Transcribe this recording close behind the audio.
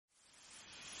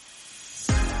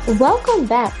Welcome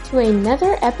back to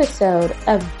another episode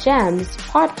of GEMS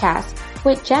podcast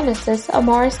with Genesis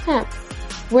Amaris Kemp,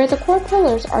 where the core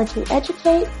pillars are to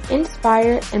educate,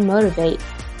 inspire, and motivate.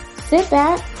 Sit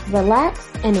back, relax,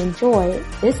 and enjoy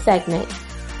this segment.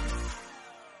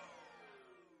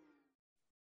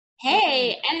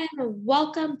 Hey, and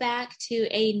welcome back to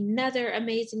another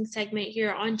amazing segment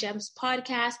here on GEMS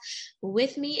podcast.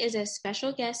 With me is a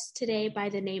special guest today by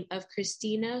the name of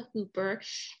Christina Hooper,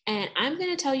 and I'm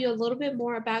going to tell you a little bit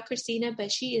more about Christina,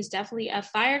 but she is definitely a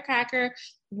firecracker,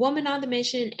 woman on the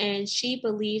mission, and she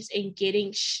believes in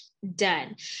getting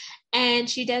done. And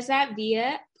she does that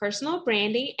via personal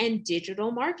branding and digital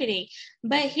marketing.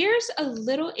 But here's a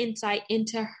little insight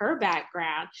into her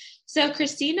background. So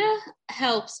Christina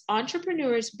helps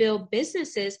entrepreneurs build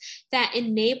businesses that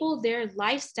enable their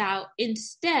lifestyle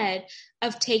instead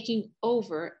of taking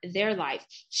over their life.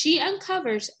 She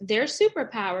uncovers their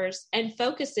superpowers and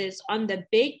focuses on the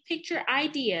big picture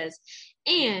ideas,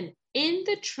 and in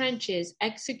the trenches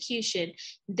execution,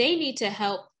 they need to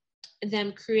help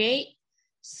them create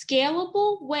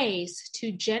scalable ways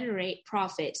to generate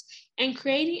profits and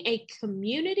creating a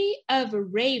community of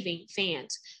raving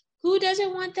fans. Who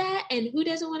doesn't want that? And who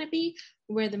doesn't want to be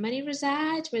where the money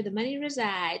resides,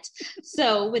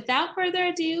 So without further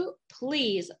ado,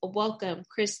 please welcome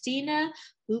Christina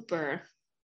Hooper.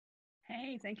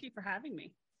 Hey, thank you for having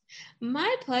me.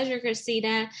 My pleasure,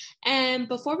 Christina. And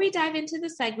before we dive into the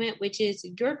segment, which is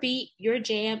your beat, your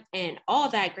jam, and all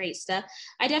that great stuff,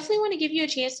 I definitely want to give you a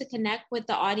chance to connect with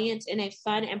the audience in a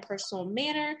fun and personal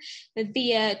manner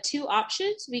via two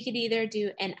options. We could either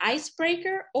do an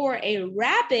icebreaker or a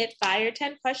rapid fire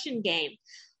 10-question game.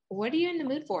 What are you in the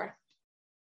mood for?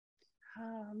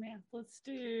 Oh, man, let's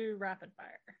do rapid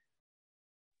fire.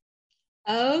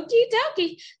 Okie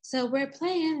dokie. So we're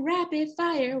playing rapid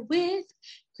fire with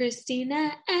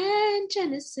Christina and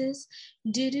Genesis.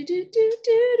 Do.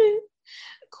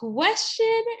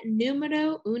 Question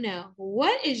numero uno.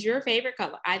 What is your favorite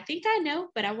color? I think I know,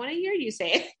 but I want to hear you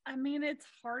say it. I mean, it's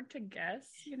hard to guess,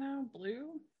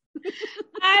 blue.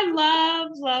 I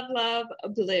love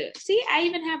blue. See, I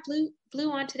even have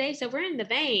blue on today, so we're in the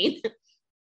vein.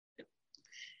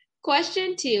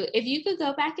 Question 2. If you could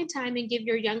go back in time and give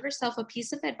your younger self a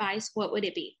piece of advice, what would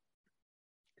it be?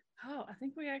 Oh, I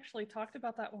think we actually talked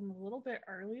about that one a little bit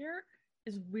earlier.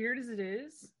 As weird as it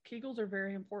is, Kegels are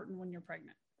very important when you're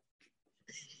pregnant.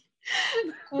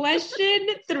 Question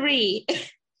 3.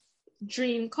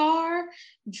 Dream car,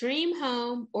 dream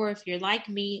home, or if you're like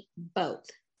me, both?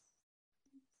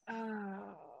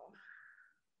 Oh,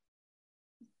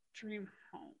 dream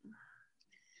home.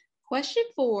 Question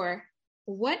 4.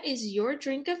 What is your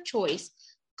drink of choice?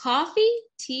 Coffee,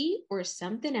 tea, or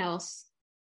something else?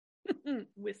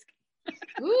 Whiskey.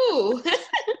 Ooh,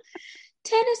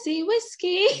 Tennessee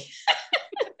whiskey.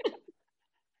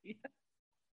 Yeah.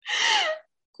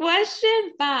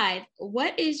 Question 5.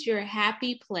 What is your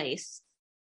happy place?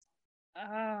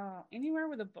 Anywhere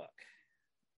with a book.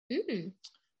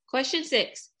 Question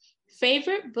 6.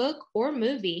 Favorite book or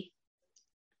movie?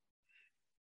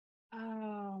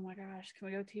 Oh my gosh. Can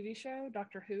we go TV show?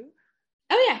 Doctor Who?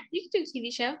 Oh yeah, you can do a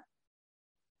TV show.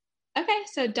 Okay,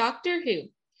 so Doctor Who.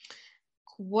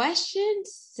 Question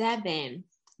 7.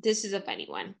 This is a funny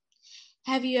one.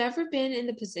 Have you ever been in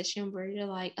the position where you're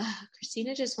like,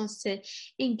 Christina just wants to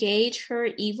engage her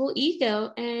evil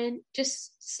ego and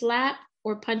just slap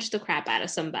or punch the crap out of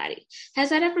somebody? Has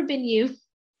that ever been you?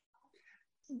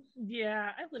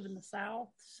 Yeah, I live in the South,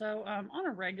 so on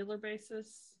a regular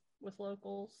basis with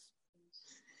locals.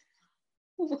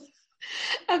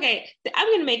 Okay, I'm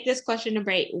going to make this question number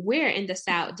 8. Where in the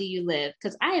South do you live?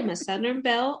 Because I am a Southern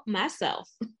belle myself.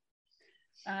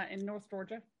 In North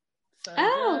Georgia.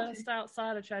 So just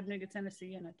outside of Chattanooga,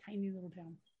 Tennessee, in a tiny little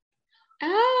town.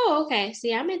 Oh, okay.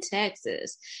 See, I'm in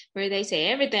Texas, where they say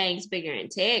everything's bigger in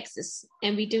Texas,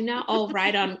 and we do not all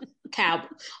ride on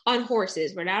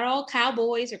horses. We're not all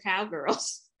cowboys or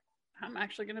cowgirls. I'm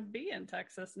actually going to be in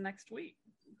Texas next week.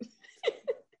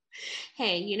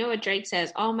 Hey, you know what Drake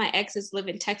says? All my exes live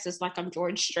in Texas like I'm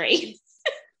George Strait.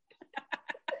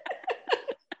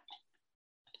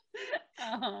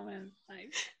 Oh, man.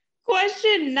 Nice.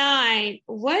 Question 9.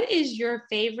 What is your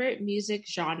favorite music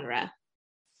genre?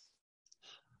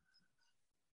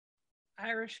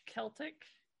 Irish Celtic.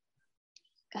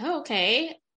 Oh,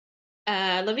 okay.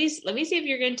 Let me see if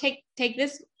you're going to take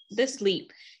this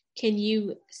leap. Can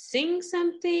you sing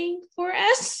something for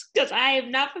us? Because I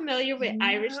am not familiar with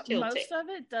Irish Celtic. Most of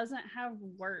it doesn't have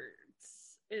words.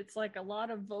 It's like a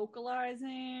lot of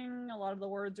vocalizing. A lot of the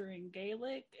words are in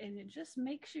Gaelic, and it just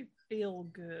makes you feel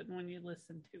good when you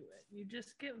listen to it. You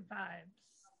just get vibes.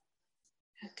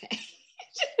 Okay.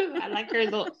 I like her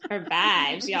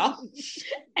vibes, y'all.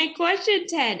 And question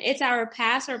 10, it's our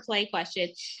pass or play question.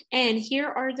 And here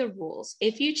are the rules.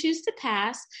 If you choose to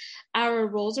pass, our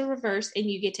roles are reversed and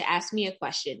you get to ask me a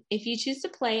question. If you choose to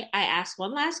play, I ask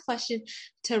one last question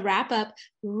to wrap up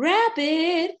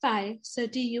rapid fire. So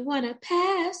do you want to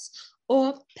pass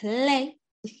or play?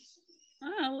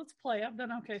 Let's play. I've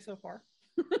done okay so far.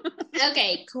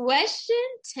 Okay, question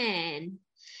 10.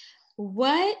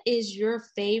 What is your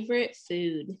favorite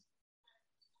food?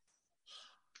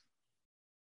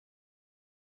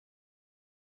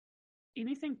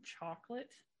 Anything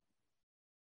chocolate.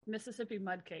 Mississippi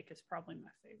mud cake is probably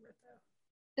my favorite,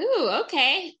 though. Ooh,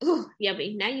 okay. Ooh,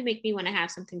 yummy. Now you make me want to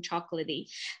have something chocolatey.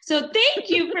 So thank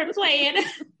you for playing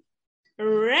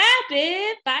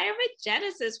Rapid Fire with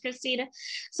Genesis, Christina.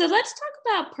 So let's talk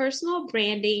about personal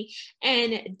branding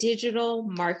and digital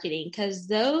marketing, because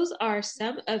those are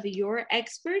some of your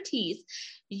expertise.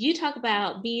 You talk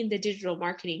about being the digital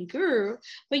marketing guru,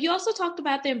 but you also talked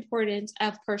about the importance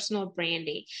of personal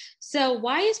branding. So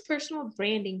why is personal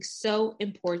branding so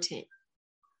important?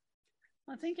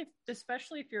 I think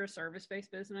especially if you're a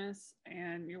service-based business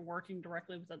and you're working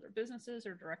directly with other businesses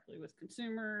or directly with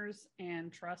consumers,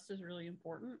 and trust is really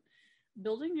important,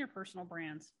 building your personal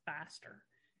brands faster.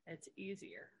 It's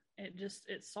easier.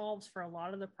 It solves for a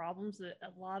lot of the problems that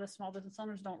a lot of small business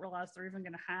owners don't realize they're even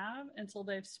going to have until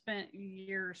they've spent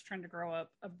years trying to grow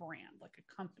up a brand, like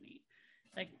a company.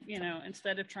 Like,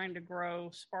 instead of trying to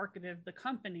grow Sparkative, the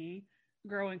company,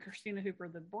 growing Christina Hooper,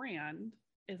 the brand,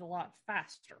 is a lot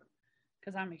faster.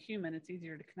 Because I'm a human, it's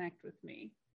easier to connect with me,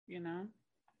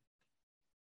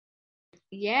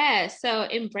 Yeah, so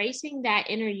embracing that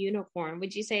inner unicorn,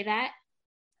 would you say that?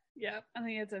 Yeah, I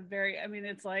think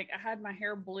it's like I had my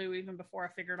hair blue even before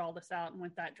I figured all this out and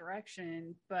went that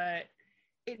direction. But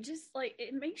it just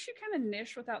it makes you kind of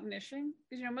niche without niching.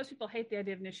 Because, most people hate the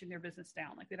idea of niching their business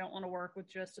down. Like they don't want to work with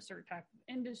just a certain type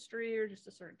of industry or just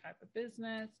a certain type of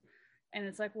business. And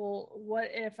it's like, well, what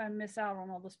if I miss out on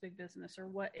all this big business? Or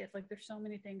what if, there's so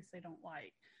many things they don't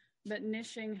like. But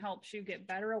niching helps you get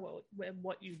better at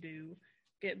what you do,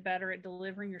 get better at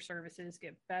delivering your services,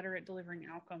 get better at delivering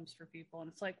outcomes for people.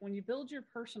 And it's like when you build your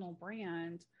personal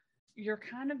brand, you're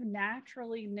kind of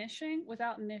naturally niching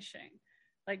without niching.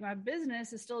 Like my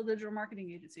business is still a digital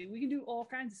marketing agency. We can do all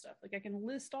kinds of stuff. Like I can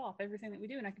list off everything that we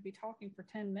do and I could be talking for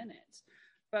 10 minutes.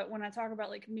 But when I talk about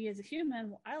me as a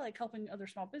human, I like helping other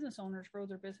small business owners grow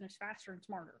their business faster and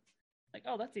smarter. Like,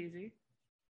 oh, that's easy.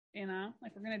 We're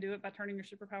going to do it by turning your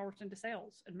superpowers into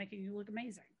sales and making you look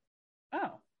amazing.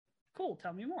 Oh, cool.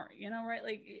 Tell me more, right?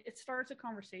 Like it starts a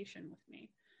conversation with me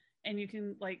and you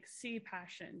can see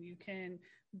passion. You can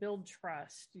build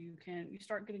trust. You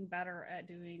start getting better at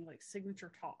doing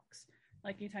signature talks.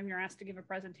 Like anytime you're asked to give a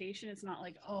presentation, it's not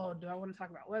like, oh, do I want to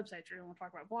talk about websites or do I want to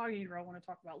talk about blogging or do I want to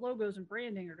talk about logos and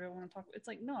branding or do I want to talk, it's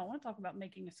like, no, I want to talk about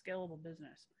making a scalable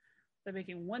business by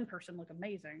making one person look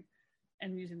amazing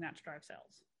and using that to drive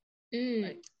sales.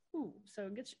 So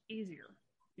it gets easier,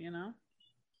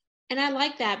 And I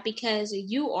like that because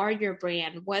you are your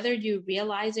brand, whether you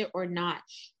realize it or not.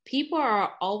 People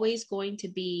are always going to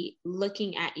be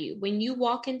looking at you. When you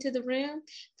walk into the room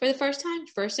for the first time,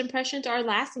 first impressions are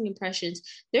lasting impressions.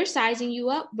 They're sizing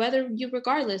you up,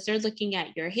 regardless. They're looking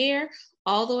at your hair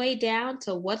all the way down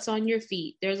to what's on your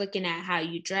feet. They're looking at how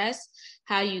you dress,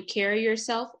 how you carry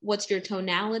yourself, what's your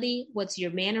tonality, what's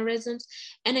your mannerisms,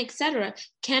 and etc.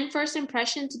 Can first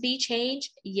impressions be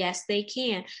changed? Yes, they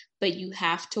can, but you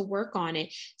have to work on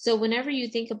it. So whenever you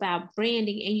think about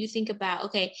branding and you think about,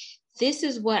 okay, this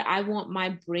is what I want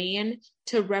my brand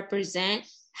to represent,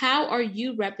 how are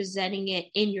you representing it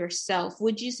in yourself?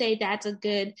 Would you say that's a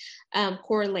good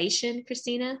correlation,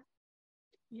 Christina?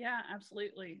 Yeah,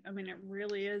 absolutely. I mean, it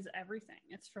really is everything.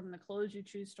 It's from the clothes you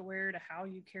choose to wear to how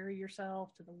you carry yourself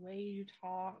to the way you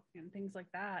talk and things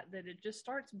like that, that it just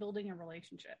starts building a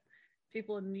relationship.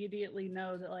 People immediately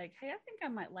know that hey, I think I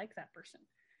might like that person.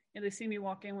 They see me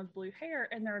walk in with blue hair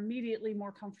and they're immediately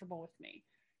more comfortable with me.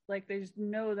 They just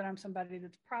know that I'm somebody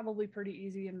that's probably pretty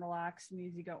easy and relaxed and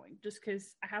easygoing just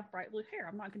because I have bright blue hair.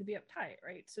 I'm not going to be uptight,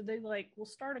 right? So they will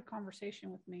start a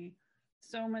conversation with me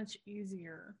so much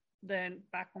easier than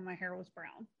back when my hair was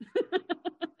brown.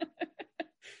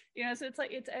 So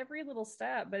it's every little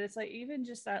step, but it's even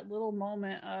just that little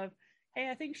moment of, hey,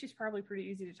 I think she's probably pretty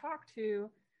easy to talk to,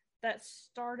 that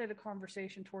started a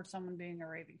conversation towards someone being a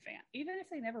raving fan. Even if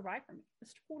they never buy from me,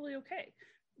 it's totally okay.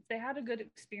 If they had a good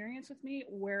experience with me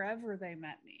wherever they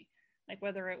met me,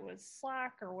 whether it was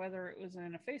Slack or whether it was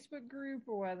in a Facebook group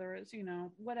or whether it's,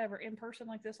 whatever, in person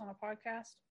like this on a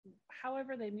podcast,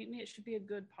 however they meet me, it should be a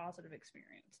good, positive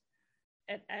experience.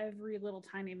 at every little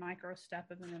tiny micro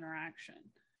step of an interaction,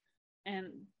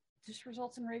 and just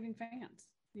results in raving fans.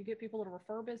 You get people that'll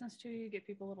refer business to you, you get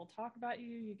people that'll talk about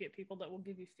you, you get people that will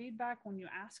give you feedback when you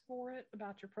ask for it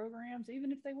about your programs,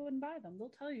 even if they wouldn't buy them,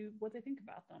 they'll tell you what they think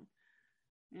about them.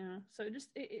 Yeah, so it just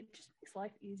makes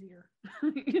life easier.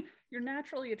 You're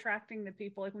naturally attracting the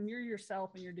people, like when you're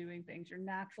yourself and you're doing things, you're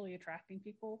naturally attracting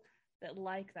people that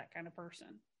like that kind of person.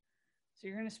 So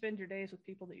you're going to spend your days with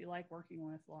people that you like working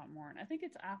with a lot more. And I think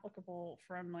it's applicable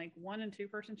from like 1 and 2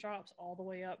 person shops all the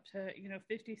way up to,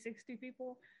 50, 60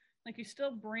 people. Like you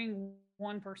still bring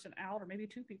one person out or maybe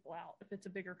 2 people out if it's a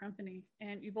bigger company,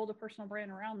 and you build a personal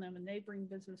brand around them and they bring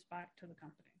business back to the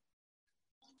company.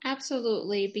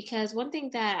 Absolutely, because one thing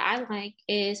that I like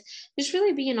is just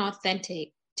really being authentic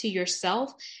to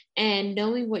yourself and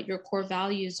knowing what your core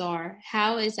values are.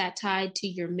 How is that tied to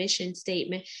your mission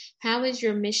statement? How is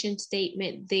your mission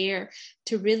statement there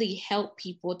to really help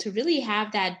people, to really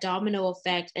have that domino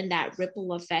effect and that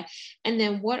ripple effect? And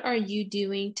then what are you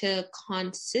doing to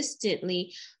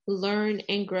consistently learn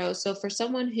and grow? So for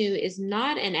someone who is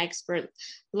not an expert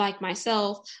like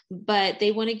myself, but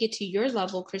they want to get to your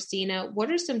level, Christina,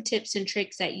 what are some tips and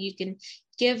tricks that you can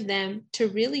give them to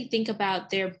really think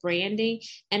about their branding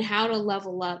and how to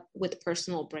level up with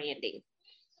personal branding?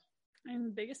 And the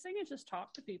biggest thing is just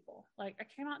talk to people. Like, I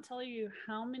cannot tell you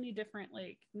how many different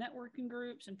like networking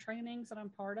groups and trainings that I'm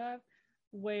part of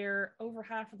where over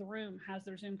half of the room has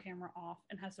their Zoom camera off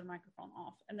and has their microphone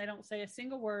off, and they don't say a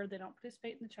single word. They don't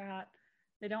participate in the chat.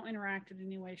 They don't interact in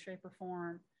any way, shape, or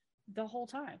form the whole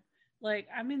time. Like,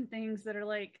 I'm in things that are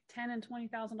like $10,000 and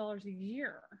 $20,000 a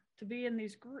year to be in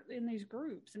these groups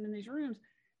and in these rooms,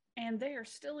 and they are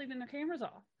still leaving their cameras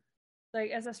off. Like,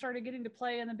 as I started getting to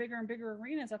play in the bigger and bigger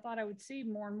arenas, I thought I would see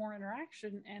more and more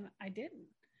interaction, and I didn't.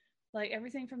 Like,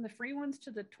 everything from the free ones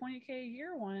to the 20K a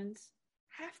year ones,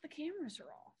 half the cameras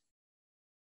are off.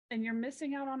 And you're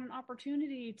missing out on an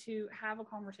opportunity to have a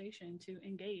conversation, to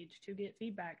engage, to get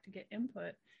feedback, to get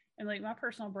input. And like, my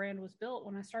personal brand was built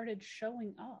when I started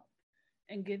showing up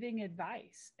and giving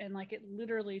advice, and like it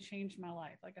literally changed my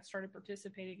life. Like, I started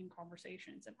participating in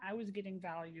conversations and I was getting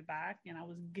value back and I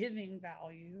was giving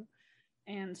value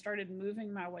and started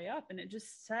moving my way up, and it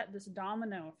just set this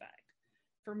domino effect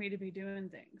for me to be doing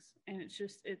things. And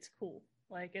it's cool.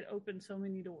 Like, it opened so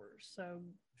many doors. So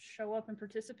show up and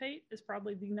participate is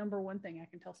probably the number one thing I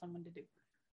can tell someone to do.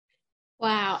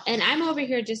 Wow. And I'm over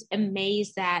here just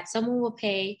amazed that someone will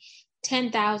pay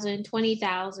 $10,000,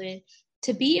 $20,000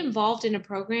 to be involved in a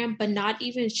program, but not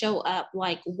even show up.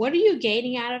 Like, what are you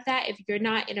gaining out of that if you're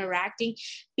not interacting?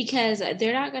 Because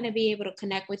they're not going to be able to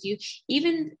connect with you.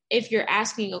 Even if you're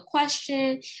asking a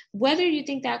question, whether you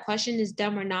think that question is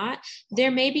dumb or not, there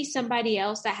may be somebody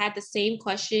else that had the same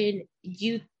question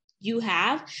you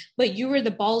have, but you were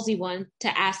the ballsy one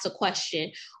to ask the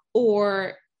question,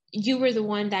 or you were the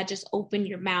one that just opened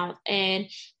your mouth. And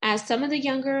as some of the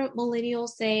younger millennials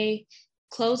say,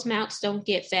 closed mouths don't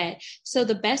get fed. So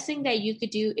the best thing that you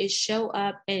could do is show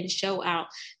up and show out,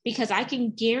 because I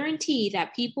can guarantee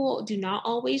that people do not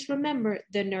always remember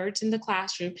the nerds in the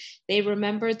classroom. They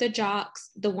remember the jocks,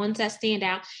 the ones that stand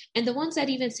out, and the ones that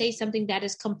even say something that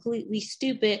is completely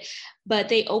stupid, but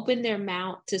they open their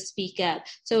mouth to speak up.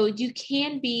 So you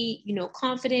can be,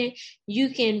 confident. You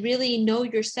can really know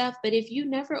yourself, but if you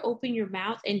never open your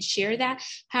mouth and share that,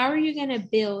 how are you going to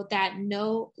build that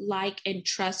know, like, and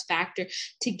trust factor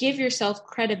to give yourself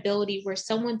credibility where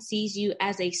someone sees you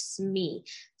as a SME,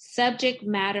 subject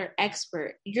matter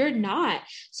expert? You're not.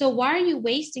 So why are you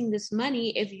wasting this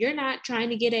money if you're not trying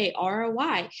to get a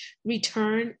ROI,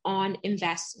 return on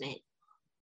investment?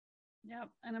 Yep.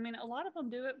 And I mean, a lot of them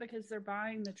do it because they're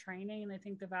buying the training and they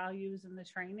think the value is in the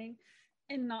training.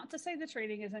 And not to say the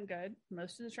training isn't good.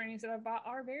 Most of the trainings that I've bought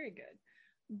are very good.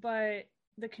 But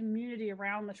the community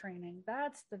around the training,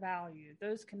 that's the value.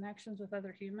 Those connections with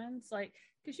other humans, like,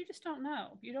 because you just don't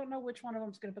know. You don't know which one of them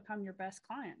is going to become your best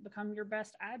client, become your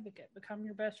best advocate, become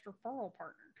your best referral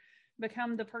partner,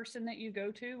 become the person that you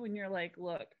go to when you're like,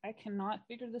 look, I cannot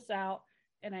figure this out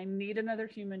and I need another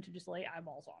human to just lay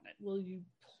eyeballs on it. Will you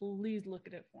please look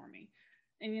at it for me?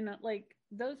 And, like,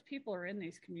 those people are in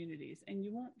these communities and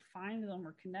you won't find them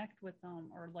or connect with them,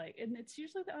 or like, and it's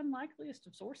usually the unlikeliest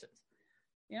of sources.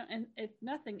 And if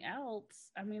nothing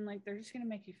else, I mean, like, they're just going to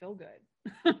make you feel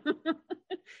good.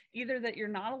 Either that you're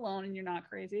not alone and you're not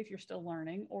crazy if you're still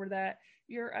learning, or that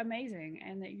you're amazing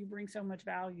and that you bring so much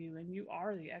value and you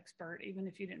are the expert, even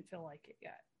if you didn't feel like it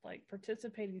yet. Like,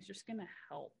 participating is just going to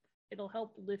help. It'll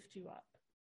help lift you up.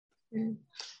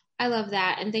 I love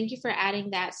that. And thank you for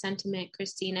adding that sentiment,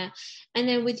 Christina. And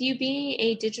then with you being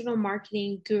a digital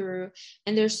marketing guru,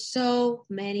 and there's so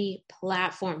many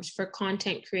platforms for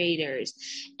content creators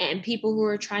and people who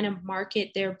are trying to market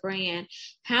their brand,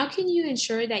 how can you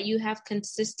ensure that you have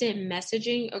consistent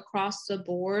messaging across the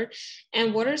board?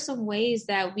 And what are some ways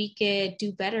that we could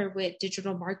do better with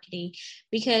digital marketing?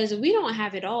 Because we don't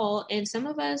have it all, and some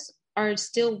of us are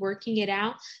still working it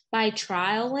out by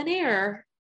trial and error.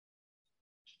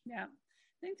 Yeah.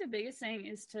 I think the biggest thing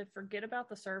is to forget about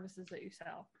the services that you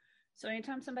sell. So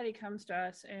anytime somebody comes to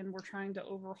us and we're trying to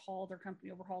overhaul their company,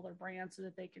 overhaul their brand so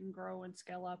that they can grow and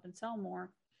scale up and sell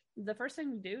more, the first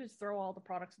thing we do is throw all the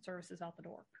products and services out the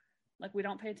door. Like, we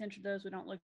don't pay attention to those. We don't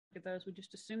look at those. We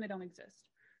just assume they don't exist.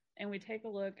 And we take a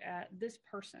look at this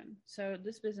person. So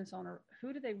this business owner,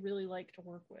 who do they really like to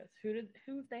work with? Who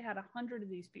if they had 100 of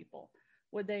these people,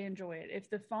 would they enjoy it? If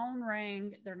the phone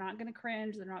rang, they're not going to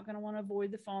cringe. They're not going to want to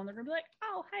avoid the phone. They're going to be like,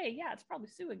 oh, hey, yeah, it's probably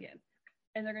Sue again.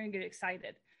 And they're going to get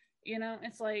excited. You know,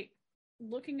 it's like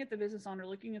looking at the business owner,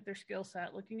 looking at their skill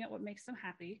set, looking at what makes them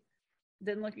happy,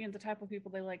 then looking at the type of people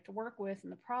they like to work with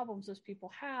and the problems those people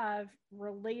have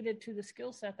related to the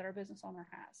skill set that our business owner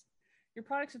has. Your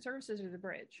products and services are the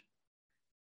bridge.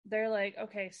 They're like,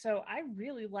 okay, so I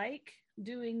really like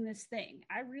doing this thing.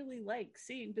 I really like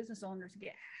seeing business owners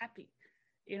get happy.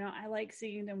 You know, I like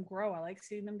seeing them grow. I like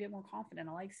seeing them get more confident.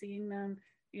 I like seeing them,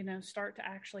 you know, start to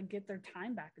actually get their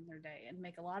time back in their day and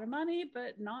make a lot of money,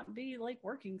 but not be like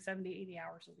working 70, 80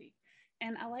 hours a week.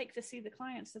 And I like to see the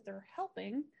clients that they're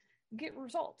helping get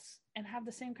results and have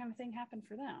the same kind of thing happen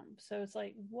for them. So it's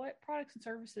like, what products and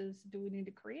services do we need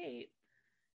to create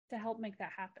to help make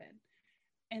that happen?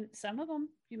 And some of them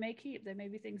you may keep. They may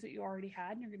be things that you already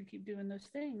had and you're going to keep doing those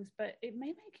things, but it may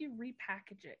make you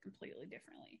repackage it completely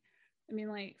differently. I mean,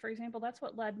 like, for example, that's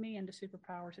what led me into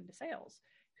Superpowers into sales.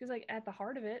 Because like at the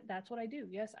heart of it, that's what I do.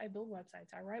 Yes, I build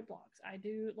websites. I write blogs. I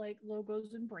do like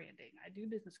logos and branding. I do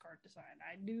business card design.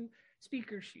 I do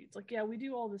speaker sheets. Like, yeah, we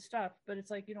do all this stuff, but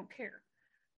it's like, you don't care,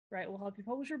 right? We'll help you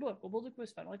publish your book. We'll build a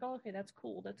quiz fund. Like, oh, okay, that's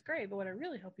cool. That's great. But what I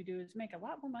really help you do is make a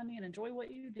lot more money and enjoy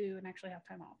what you do and actually have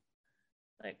time off.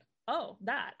 Like, oh,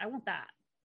 that, I want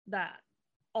that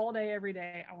all day, every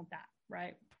day. I want that,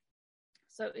 right?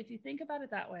 So if you think about it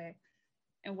that way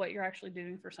and what you're actually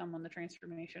doing for someone, the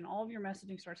transformation, all of your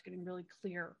messaging starts getting really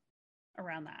clear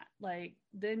around that. Like,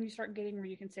 then you start getting where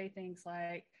you can say things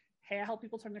like, hey, I help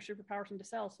people turn their superpowers into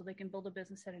sales so they can build a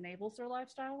business that enables their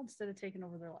lifestyle instead of taking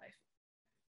over their life.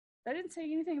 I didn't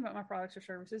say anything about my products or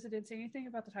services. I didn't say anything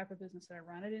about the type of business that I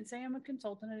run. I didn't say I'm a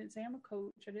consultant. I didn't say I'm a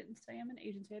coach. I didn't say I'm an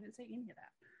agency. I didn't say any of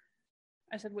that.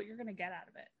 I said what you're going to get out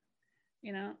of it.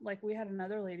 You know, like we had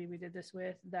another lady we did this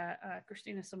with that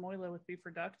Christina Samoilo with Be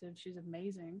Productive. She's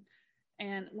amazing.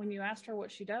 And when you asked her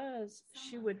what she does,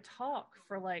 she would talk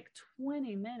for like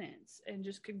 20 minutes and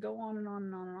just could go on and on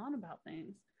and on and on about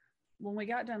things. When we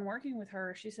got done working with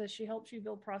her, she says she helps you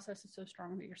build processes so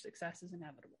strong that your success is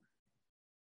inevitable.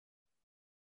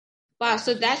 Wow,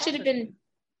 so that should have been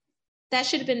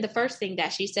the first thing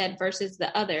that she said versus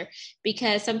the other,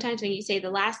 because sometimes when you say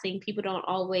the last thing, people don't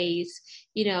always,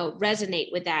 you know, resonate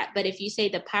with that. But if you say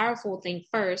the powerful thing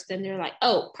first, then they're like,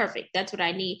 oh, perfect, that's what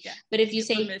I need. Yeah. But if you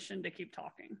say permission to keep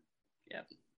talking. Yep.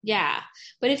 Yeah.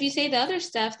 But if you say the other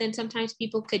stuff, then sometimes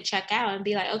people could check out and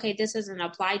be like, okay, this doesn't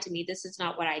apply to me. This is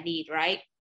not what I need, right?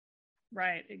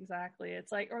 Right, exactly.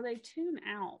 It's like, or they tune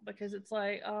out because it's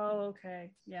like, oh,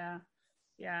 okay, yeah.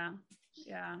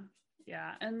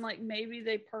 And like maybe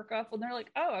they perk up and they're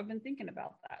like, oh, I've been thinking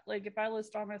about that. Like if I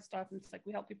list all my stuff and it's like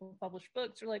we help people publish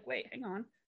books, they're like, wait, hang on,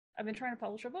 I've been trying to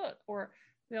publish a book. Or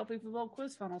we help people build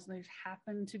quiz funnels and they just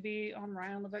happen to be on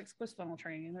Ryan Levesque's quiz funnel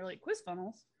training. And they're like, quiz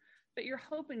funnels? But you're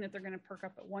hoping that they're going to perk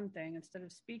up at one thing instead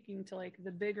of speaking to like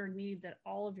the bigger need that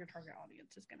all of your target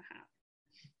audience is going to have.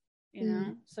 You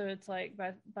know, so it's like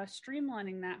by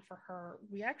streamlining that for her,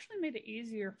 we actually made it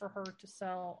easier for her to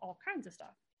sell all kinds of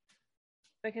stuff,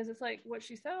 because it's like what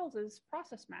she sells is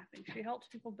process mapping. She helps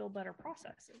people build better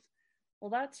processes. Well,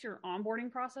 that's your onboarding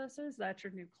processes, that's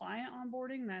your new client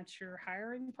onboarding, that's your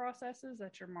hiring processes,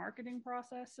 that's your marketing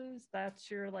processes, that's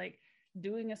your like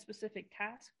doing a specific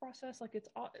task process. Like it's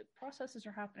all processes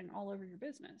are happening all over your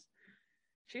business.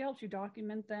 She helps you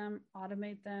document them,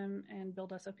 automate them, and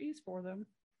build SOPs for them.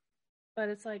 But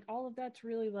it's like all of that's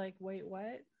really like, wait,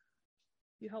 what?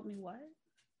 You help me what?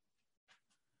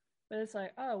 But it's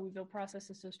like, oh, we build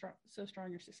processes so strong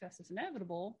your success is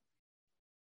inevitable.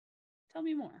 Tell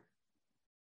me more.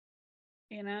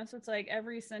 You know, so it's like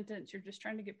every sentence you're just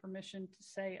trying to get permission to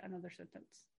say another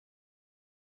sentence.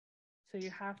 So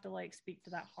you have to like speak to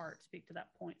that heart, speak to that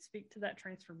point, speak to that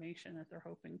transformation that they're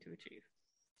hoping to achieve.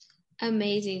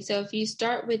 Amazing. So if you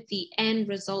start with the end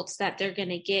results that they're going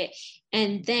to get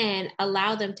and then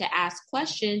allow them to ask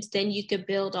questions, then you could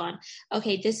build on,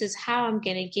 okay, this is how I'm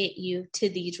going to get you to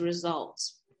these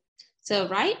results. So,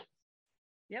 right?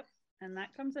 Yep. And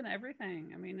that comes in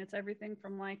everything. I mean, it's everything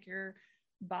from like your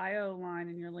bio line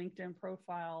in your LinkedIn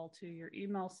profile to your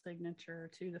email signature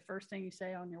to the first thing you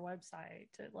say on your website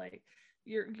to like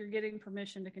you're getting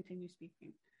permission to continue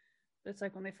speaking. It's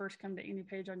like when they first come to any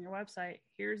page on your website,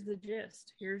 here's the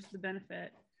gist, here's the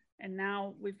benefit. And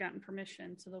now we've gotten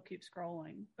permission, so they'll keep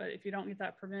scrolling. But if you don't get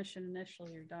that permission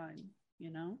initially, you're done,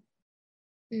 you know?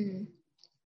 Mm-hmm.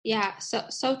 Yeah,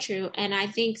 so true. And I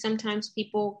think sometimes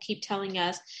people keep telling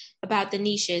us about the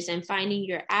niches and finding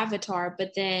your avatar,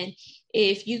 but then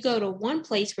if you go to one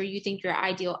place where you think your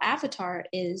ideal avatar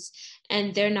is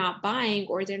and they're not buying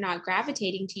or they're not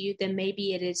gravitating to you, then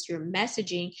maybe it is your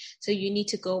messaging. So you need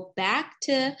to go back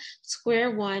to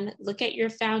square one, look at your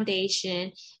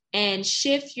foundation and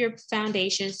shift your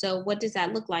foundation. So what does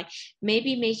that look like?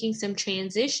 Maybe making some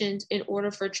transitions in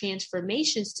order for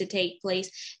transformations to take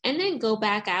place, and then go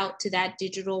back out to that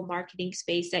digital marketing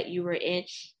space that you were in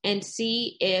and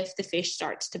see if the fish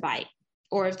starts to bite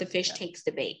or if the fish takes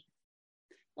the bait.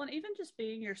 Well, and even just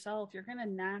being yourself, you're going to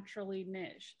naturally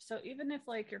niche. So even if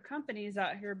like your company's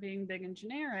out here being big and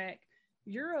generic,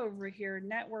 you're over here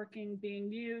networking,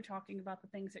 being you, talking about the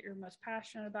things that you're most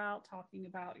passionate about, talking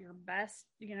about your best,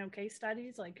 case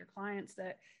studies, like your clients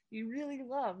that you really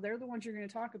love. They're the ones you're going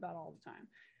to talk about all the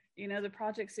time. The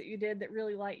projects that you did that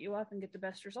really light you up and get the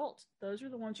best results. Those are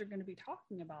the ones you're going to be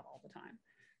talking about all the time.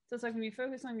 So it's like when you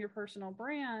focus on your personal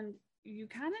brand, you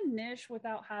kind of niche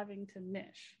without having to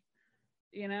niche.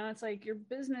 It's like your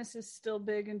business is still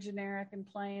big and generic and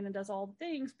plain and does all the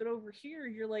things, but over here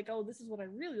you're like, oh, this is what I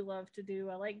really love to do.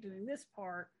 I like doing this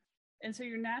part. And so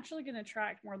you're naturally going to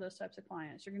attract more of those types of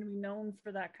clients. You're going to be known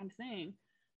for that kind of thing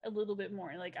a little bit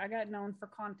more. Like I got known for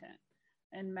content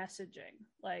and messaging,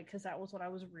 like, because that was what I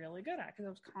was really good at, because I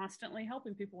was constantly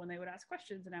helping people when they would ask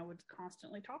questions, and I was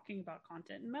constantly talking about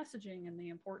content and messaging and the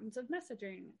importance of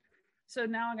messaging. So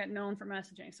now I got known for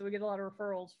messaging. So we get a lot of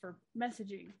referrals for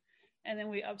messaging. And then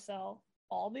we upsell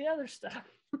all the other stuff.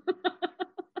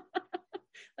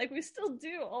 Like we still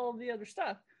do all the other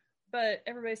stuff, but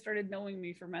everybody started knowing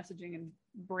me for messaging and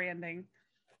branding.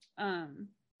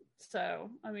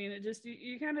 So, I mean, it just,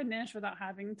 you kind of niche without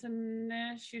having to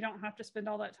niche. You don't have to spend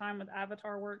all that time with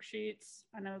avatar worksheets.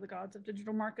 I know the gods of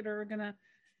digital marketer are going to,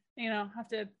 have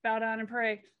to bow down and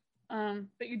pray.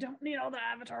 But you don't need all the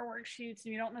avatar worksheets,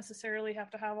 and you don't necessarily have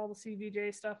to have all the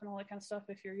CVJ stuff and all that kind of stuff.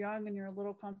 If you're young and you're a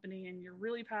little company and you're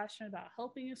really passionate about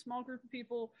helping a small group of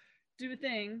people do a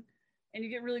thing, and you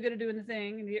get really good at doing the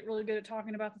thing, and you get really good at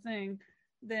talking about the thing,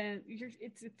 then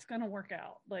it's going to work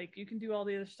out. Like you can do all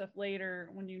the other stuff later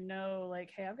when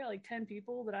like, hey, I've got like 10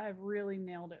 people that I have really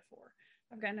nailed it for.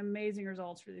 I've gotten amazing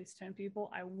results for these 10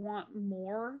 people. I want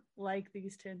more like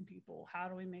these 10 people. How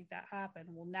do we make that happen?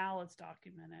 Well, now let's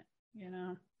document it.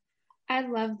 I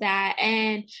love that.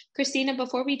 And Christina,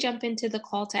 before we jump into the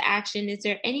call to action, is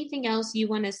there anything else you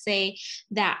want to say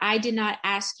that I did not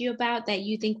ask you about that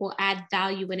you think will add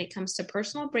value when it comes to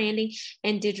personal branding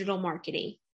and digital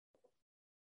marketing?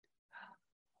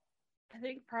 I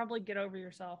think probably get over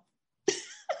yourself.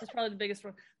 That's probably the biggest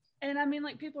one. And I mean,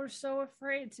 like, people are so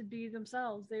afraid to be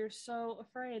themselves. They're so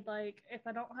afraid, like, if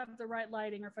I don't have the right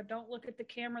lighting, or if I don't look at the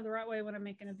camera the right way when I'm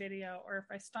making a video, or if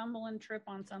I stumble and trip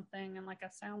on something and like I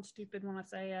sound stupid when I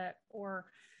say it, or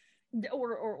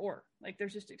like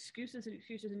there's just excuses and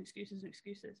excuses and excuses and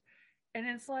excuses. And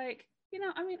it's like,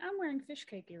 I mean, I'm wearing fish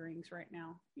cake earrings right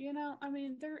now. I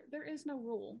mean, there is no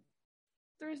rule.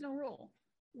 There is no rule.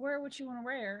 Wear what you want to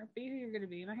wear, be who you're going to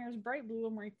be. My hair is bright blue.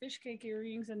 I'm wearing fish cake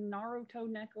earrings and Naruto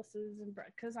necklaces, and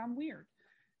because I'm weird,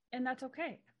 and that's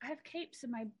okay. I have capes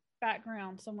in my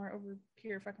background somewhere over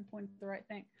here if I can point at the right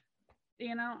thing.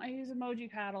 I use emoji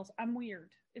paddles. I'm weird.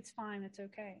 It's fine. It's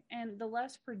okay. And the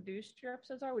less produced your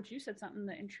episodes are, which you said something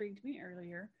that intrigued me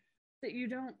earlier, that you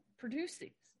don't produce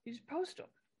these. You just post them,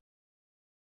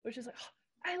 which is like,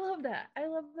 oh, I love that. I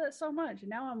love that so much. And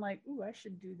now I'm like, ooh, I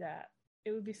should do that.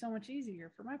 It would be so much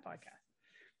easier for my podcast.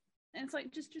 And it's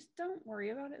like, just don't worry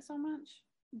about it so much.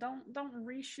 Don't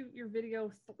reshoot your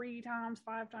video 3 times,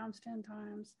 5 times, 10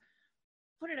 times.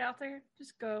 Put it out there.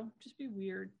 Just go. Just be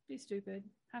weird. Be stupid.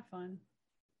 Have fun.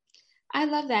 I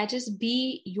love that. Just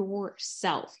be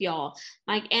yourself, y'all.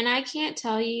 Like, and I can't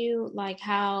tell you like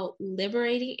how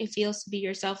liberating it feels to be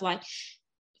yourself. Like,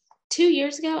 2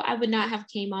 years ago, I would not have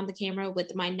came on the camera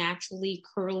with my naturally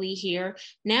curly hair.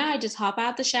 Now I just hop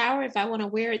out the shower. If I want to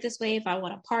wear it this way, if I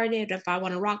want to part it, if I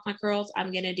want to rock my curls,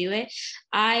 I'm going to do it.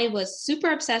 I was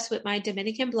super obsessed with my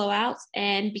Dominican blowouts.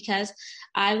 And because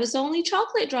I was the only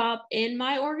chocolate drop in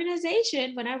my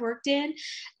organization when I worked in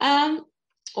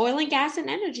oil and gas and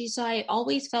energy. So I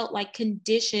always felt like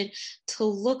conditioned to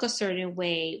look a certain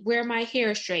way, wear my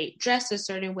hair straight, dress a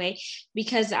certain way,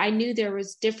 because I knew there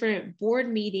was different board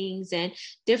meetings and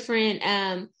different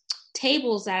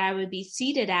tables that I would be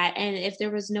seated at. And if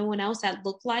there was no one else that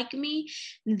looked like me,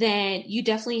 then you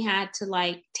definitely had to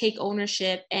like take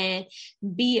ownership and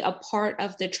be a part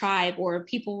of the tribe. Or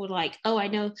people would like, oh, I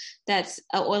know that's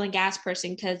an oil and gas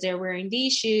person because they're wearing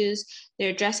these shoes,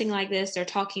 they're dressing like this, they're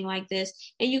talking like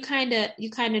this, and you kind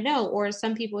of know. Or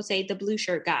some people say the blue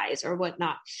shirt guys or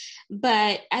whatnot.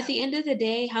 But at the end of the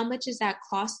day, how much is that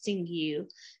costing you?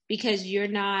 Because you're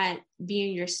not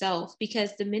being yourself.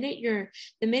 Because the minute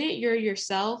you're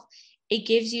yourself, it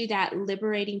gives you that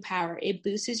liberating power. It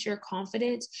boosts your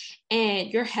confidence and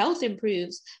your health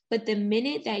improves. But the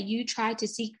minute that you try to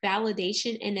seek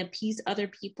validation and appease other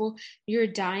people, you're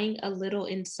dying a little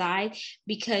inside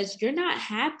because you're not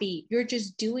happy. You're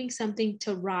just doing something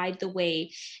to ride the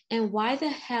wave. And why the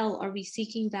hell are we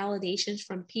seeking validations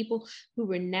from people who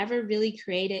were never really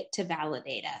created to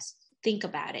validate us? Think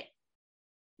about it.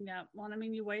 Yeah, well, I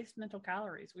mean, you waste mental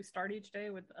calories. We start each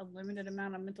day with a limited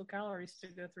amount of mental calories to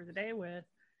go through the day with.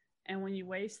 And when you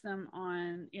waste them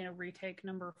on, retake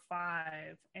number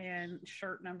 5 and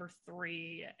shirt number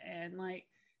 3, and like,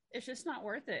 it's just not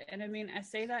worth it. And I mean, I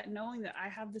say that knowing that I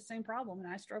have the same problem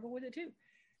and I struggle with it too.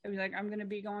 I was like, I'm going to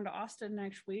be going to Austin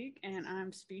next week and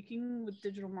I'm speaking with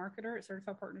digital marketer at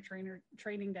Certified Partner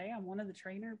Training Day. I'm one of the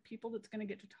trainer people that's going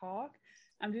to get to talk.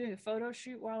 I'm doing a photo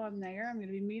shoot while I'm there. I'm going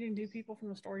to be meeting new people from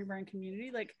the Story Brand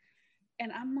community.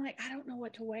 And I'm like, I don't know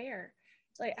what to wear.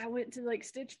 Like, I went to like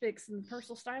Stitch Fix and the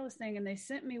personal stylist thing, and they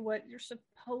sent me what you're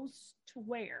supposed to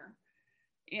wear,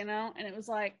 and it was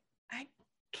like, I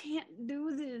can't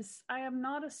do this. I am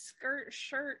not a skirt,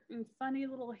 shirt, and funny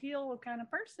little heel kind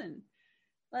of person.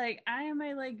 Like, I am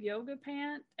a like yoga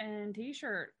pant and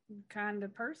t-shirt kind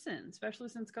of person, especially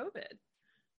since COVID.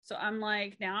 So I'm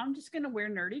like, now I'm just going to wear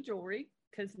nerdy jewelry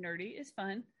because nerdy is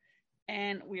fun,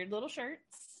 and weird little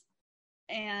shirts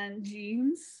and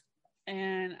jeans.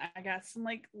 And I got some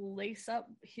like lace up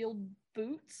heeled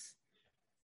boots.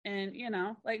 And,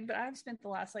 but I've spent the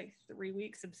last like 3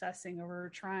 weeks obsessing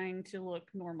over trying to look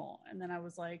normal. And then I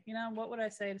was like, what would I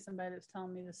say to somebody that's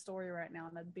telling me this story right now?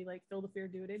 And I'd be like, feel the fear,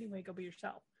 do it anyway, go be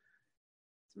yourself.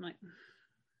 So I'm like,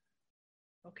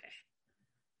 okay.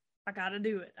 I gotta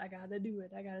do it. I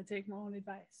gotta take my own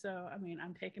advice. So, I mean,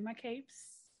 I'm taking my capes,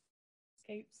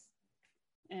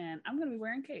 and I'm gonna be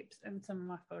wearing capes in some of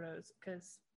my photos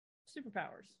because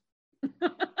superpowers.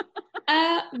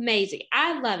 Amazing.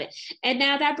 I love it. And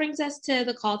now that brings us to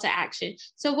the call to action.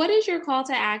 So what is your call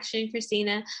to action,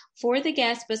 Christina, for the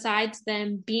guests besides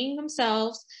them being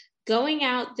themselves, going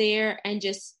out there and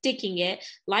just sticking it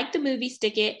like the movie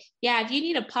Stick It? Yeah, if you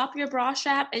need to pop your bra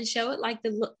strap and show it like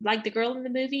the girl in the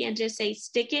movie and just say,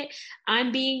 stick it,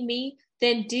 I'm being me,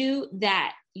 then do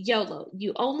that. YOLO.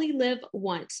 You only live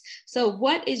once. So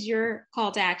what is your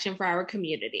call to action for our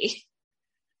community?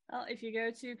 Well, if you go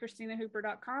to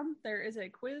ChristinaHooper.com, there is a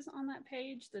quiz on that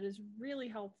page that is really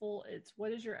helpful. It's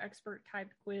what is your expert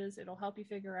type quiz. It'll help you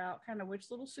figure out kind of which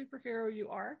little superhero you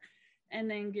are, and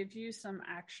then give you some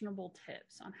actionable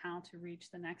tips on how to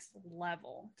reach the next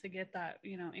level to get that,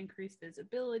 increased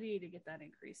visibility, to get that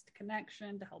increased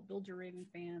connection, to help build your raving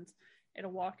fans.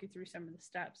 It'll walk you through some of the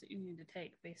steps that you need to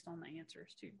take based on the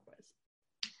answers to your quiz.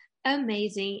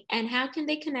 Amazing. And how can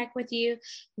they connect with you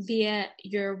via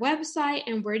your website,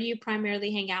 and where do you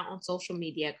primarily hang out on social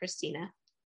media, Christina?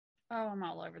 Oh, I'm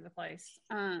all over the place.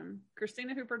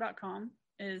 ChristinaHooper.com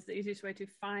is the easiest way to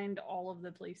find all of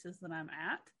the places that I'm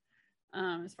at.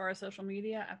 As far as social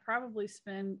media, I probably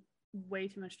spend way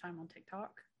too much time on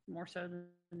TikTok, more so than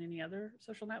any other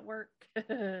social network.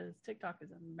 TikTok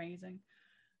is amazing.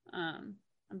 I'm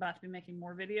about to be making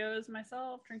more videos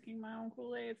myself, drinking my own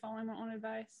Kool-Aid, following my own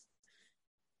advice.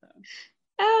 So.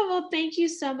 Oh, well, thank you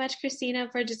so much, Christina,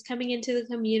 for just coming into the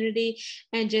community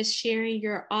and just sharing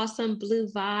your awesome blue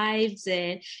vibes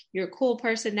and your cool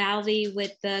personality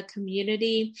with the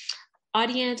community.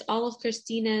 Audience, all of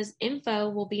Christina's info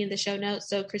will be in the show notes,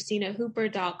 so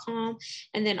ChristinaHooper.com,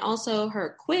 and then also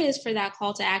her quiz for that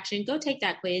call to action. Go take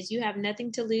that quiz. You have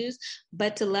nothing to lose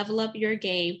but to level up your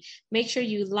game. Make sure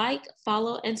you like,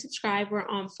 follow, and subscribe. We're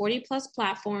on 40 plus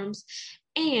platforms,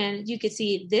 and you can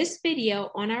see this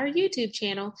video on our YouTube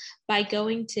channel by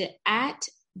going to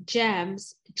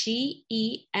 @GEMS,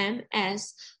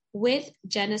 GEMS with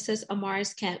Genesis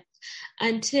Amaris Kemp.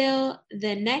 Until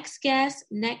the next guest,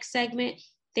 next segment,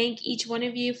 thank each one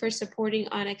of you for supporting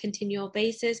on a continual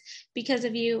basis. Because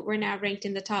of you, we're now ranked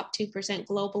in the top 2%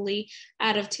 globally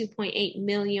out of 2.8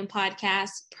 million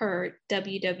podcasts per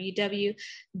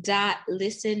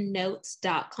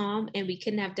www.listennotes.com. And we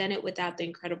couldn't have done it without the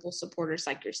incredible supporters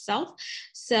like yourself.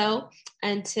 So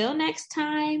until next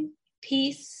time,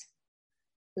 peace,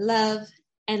 love,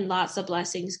 and lots of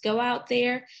blessings. Go out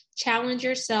there, challenge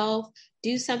yourself,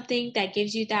 do something that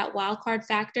gives you that wild card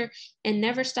factor, and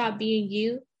never stop being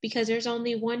you, because there's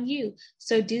only one you.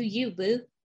 So do you, boo.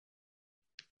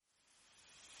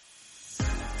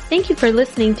 Thank you for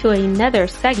listening to another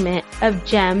segment of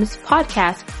GEMS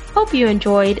Podcast. Hope you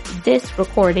enjoyed this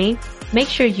recording. Make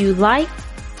sure you like,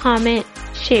 comment,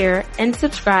 share, and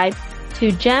subscribe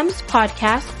to GEMS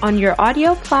Podcast on your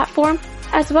audio platform,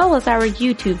 as well as our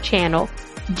YouTube channel,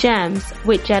 GEMS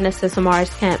with Genesis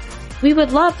Amaris Kemp. We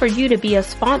would love for you to be a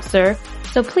sponsor,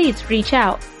 so please reach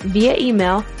out via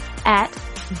email at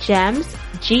GEMS,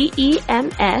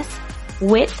 GEMS,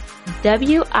 with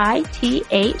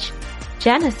WITH,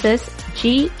 Genesis,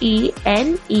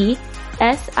 GENESIS,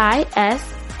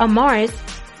 Amaris,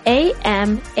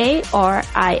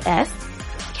 AMARIS,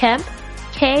 Kemp,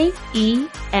 KEMP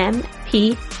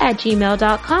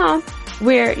 @gmail.com,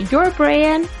 where your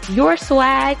brand, your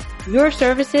swag, your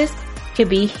services could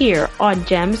be here on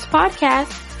GEMS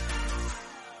Podcast.